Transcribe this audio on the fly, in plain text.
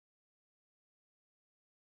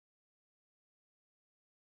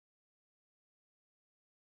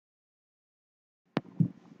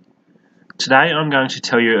Today I'm going to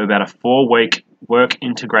tell you about a 4-week work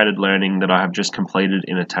integrated learning that I have just completed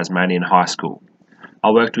in a Tasmanian high school. I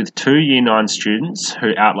worked with 2 Year 9 students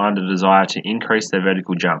who outlined a desire to increase their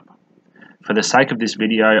vertical jump. For the sake of this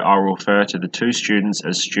video, I will refer to the 2 students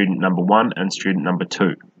as student number 1 and student number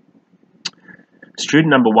 2. Student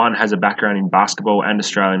number 1 has a background in basketball and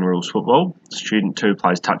Australian rules football. Student 2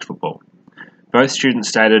 plays touch football. Both students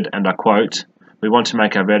stated, and I quote, "We want to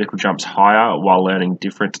make our vertical jumps higher while learning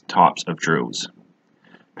different types of drills."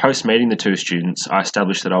 Post meeting the 2 students, I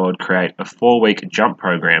established that I would create a 4-week jump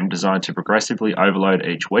program designed to progressively overload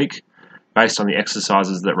each week based on the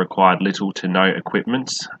exercises that required little to no equipment,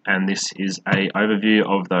 and this is an overview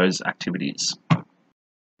of those activities.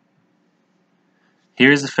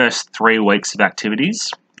 Here is the first 3 weeks of activities,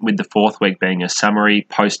 with the 4th week being a summary,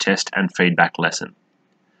 post-test and feedback lesson.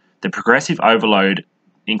 The progressive overload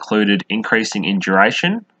included increasing in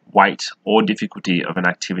duration, weight or difficulty of an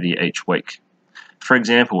activity each week. For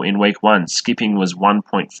example, in week 1, skipping was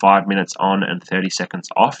 1.5 minutes on and 30 seconds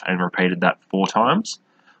off and repeated that 4 times,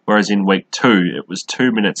 whereas in week 2 it was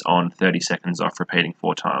 2 minutes on, 30 seconds off, repeating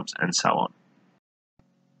 4 times, and so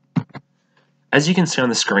on. As you can see on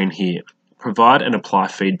the screen here, provide and apply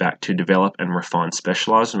feedback to develop and refine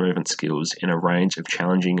specialised movement skills in a range of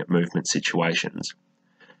challenging movement situations.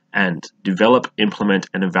 And develop, implement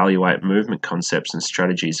and evaluate movement concepts and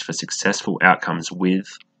strategies for successful outcomes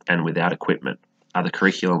with and without equipment are the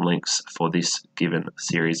curriculum links for this given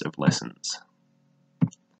series of lessons.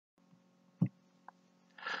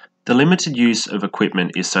 The limited use of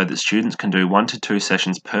equipment is so that students can do 1 to 2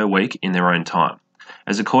 sessions per week in their own time.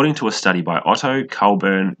 As according to a study by Otto,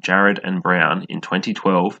 Colburn, Jarrett and Brown in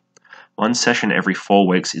 2012, 1 session every 4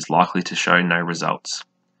 weeks is likely to show no results.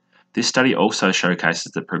 This study also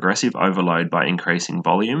showcases that progressive overload by increasing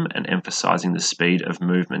volume and emphasising the speed of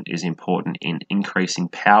movement is important in increasing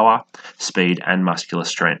power, speed and muscular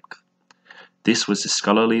strength. This was the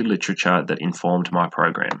scholarly literature that informed my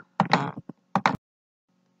program.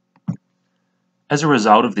 As a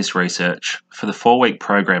result of this research, for the 4-week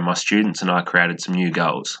program my students and I created some new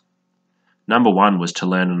goals. Number 1 was to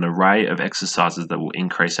learn an array of exercises that will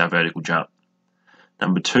increase our vertical jump.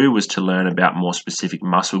 Number 2 was to learn about more specific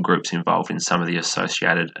muscle groups involved in some of the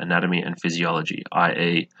associated anatomy and physiology,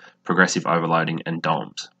 i.e. progressive overloading and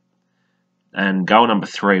DOMS. And goal number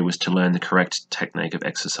 3 was to learn the correct technique of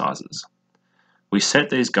exercises. We set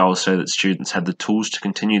these goals so that students had the tools to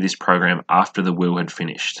continue this program after the wheel had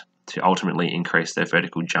finished, to ultimately increase their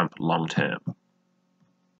vertical jump long term.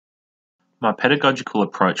 My pedagogical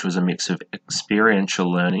approach was a mix of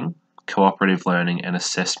experiential learning, cooperative learning and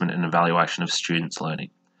assessment and evaluation of students' learning,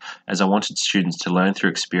 as I wanted students to learn through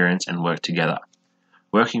experience and work together.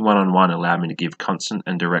 Working one-on-one allowed me to give constant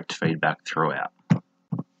and direct feedback throughout.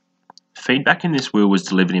 Feedback in this wheel was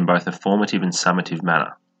delivered in both a formative and summative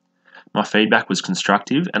manner. My feedback was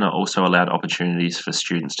constructive and I also allowed opportunities for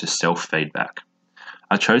students to self-feedback.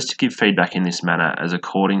 I chose to give feedback in this manner as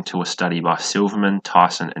according to a study by Silverman,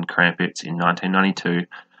 Tyson and Krampitz in 1992,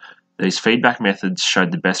 these feedback methods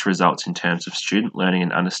showed the best results in terms of student learning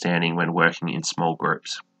and understanding when working in small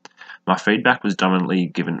groups. My feedback was dominantly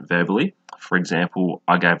given verbally. For example,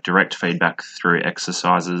 I gave direct feedback through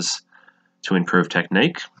exercises to improve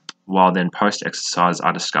technique, while then post-exercise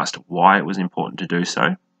I discussed why it was important to do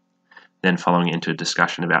so, then following into a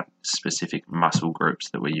discussion about specific muscle groups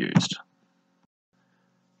that were used.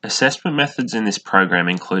 Assessment methods in this program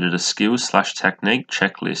included a skills/technique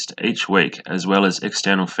checklist each week, as well as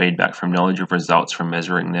external feedback from knowledge of results from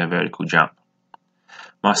measuring their vertical jump.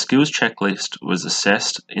 My skills checklist was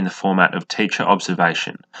assessed in the format of teacher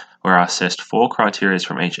observation, where I assessed 4 criteria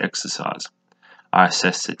from each exercise. I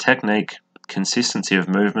assessed the technique, consistency of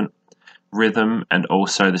movement, rhythm, and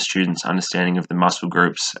also the student's understanding of the muscle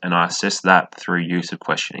groups, and I assessed that through use of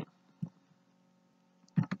questioning.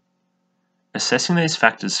 Assessing these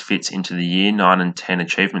factors fits into the Year 9 and 10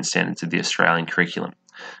 achievement standards of the Australian curriculum,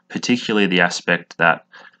 particularly the aspect that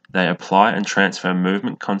they apply and transfer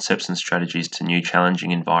movement concepts and strategies to new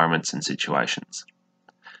challenging environments and situations.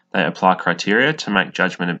 They apply criteria to make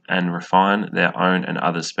judgment and refine their own and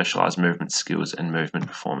others' specialised movement skills and movement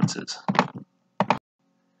performances.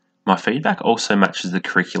 My feedback also matches the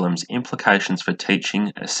curriculum's implications for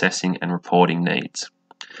teaching, assessing and reporting needs,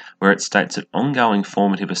 where it states that ongoing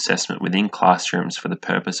formative assessment within classrooms for the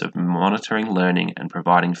purpose of monitoring learning and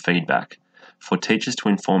providing feedback for teachers to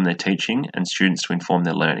inform their teaching and students to inform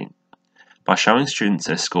their learning. By showing students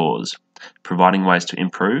their scores, providing ways to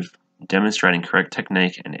improve, demonstrating correct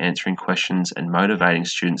technique and answering questions and motivating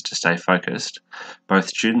students to stay focused, both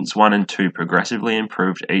students 1 and 2 progressively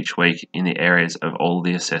improved each week in the areas of all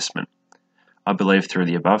the assessment. I believe through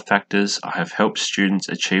the above factors, I have helped students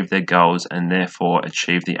achieve their goals and therefore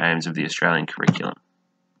achieve the aims of the Australian curriculum.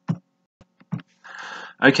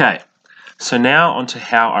 Okay, so now on to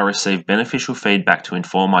how I receive beneficial feedback to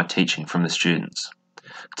inform my teaching from the students.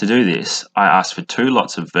 To do this, I asked for 2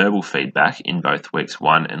 lots of verbal feedback in both weeks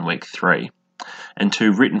 1 and week 3, and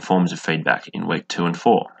 2 written forms of feedback in week 2 and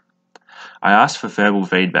 4. I asked for verbal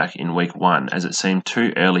feedback in week 1 as it seemed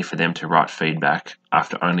too early for them to write feedback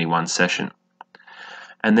after only 1 session.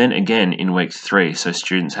 And then again in week 3 so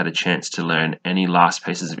students had a chance to learn any last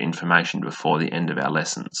pieces of information before the end of our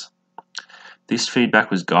lessons. This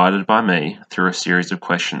feedback was guided by me through a series of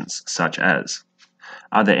questions such as,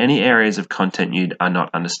 are there any areas of content you are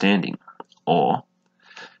not understanding? Or,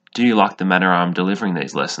 do you like the manner I'm delivering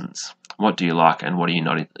these lessons? What do you like and what are you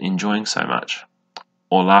not enjoying so much?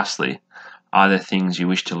 Or lastly, are there things you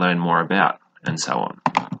wish to learn more about? And so on.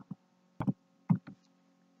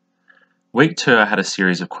 Week 2 I had a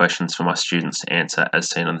series of questions for my students to answer as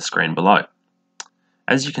seen on the screen below.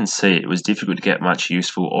 As you can see, it was difficult to get much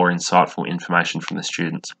useful or insightful information from the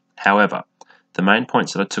students. However, the main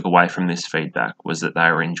points that I took away from this feedback was that they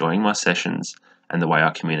were enjoying my sessions and the way I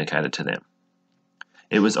communicated to them.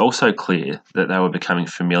 It was also clear that they were becoming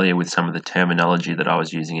familiar with some of the terminology that I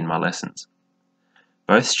was using in my lessons.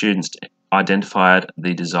 Both students identified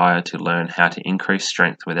the desire to learn how to increase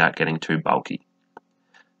strength without getting too bulky.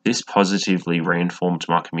 This positively reinformed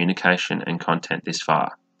my communication and content this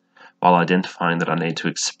far, while identifying that I need to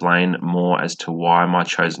explain more as to why my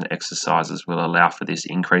chosen exercises will allow for this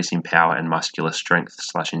increase in power and muscular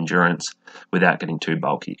strength/endurance without getting too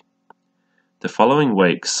bulky. The following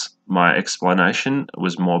weeks, my explanation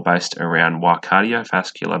was more based around why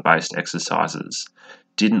cardiovascular-based exercises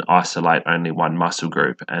didn't isolate only one muscle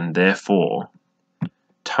group and therefore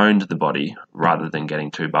toned the body rather than getting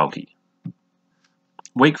too bulky.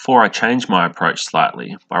 Week 4 I changed my approach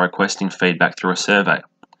slightly by requesting feedback through a survey.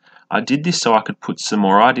 I did this so I could put some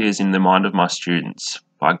more ideas in the mind of my students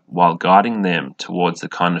while guiding them towards the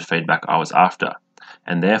kind of feedback I was after,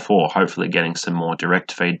 and therefore hopefully getting some more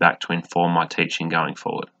direct feedback to inform my teaching going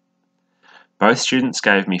forward. Both students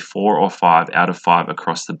gave me 4 or 5 out of 5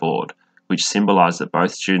 across the board, which symbolised that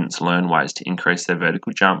both students learned ways to increase their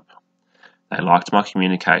vertical jump. They liked my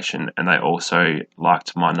communication and they also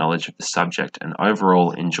liked my knowledge of the subject and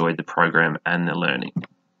overall enjoyed the program and the learning.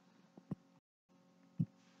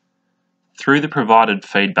 Through the provided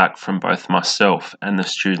feedback from both myself and the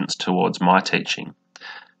students towards my teaching,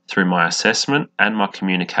 through my assessment and my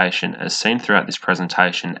communication as seen throughout this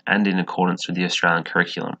presentation and in accordance with the Australian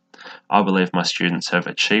curriculum, I believe my students have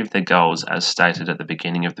achieved their goals as stated at the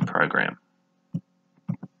beginning of the program.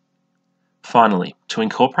 Finally, to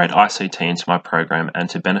incorporate ICT into my program and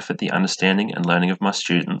to benefit the understanding and learning of my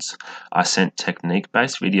students, I sent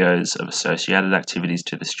technique-based videos of associated activities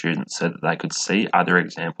to the students so that they could see other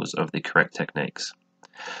examples of the correct techniques.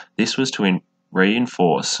 This was to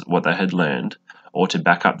reinforce what they had learned or to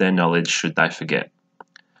back up their knowledge should they forget.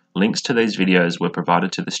 Links to these videos were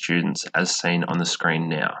provided to the students as seen on the screen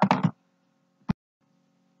now.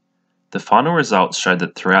 The final results showed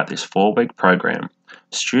that throughout this 4-week program,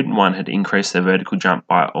 Student 1 had increased their vertical jump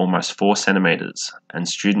by almost 4 centimetres and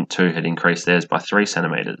Student 2 had increased theirs by 3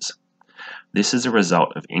 centimetres. This is a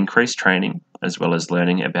result of increased training as well as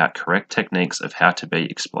learning about correct techniques of how to be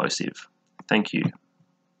explosive. Thank you.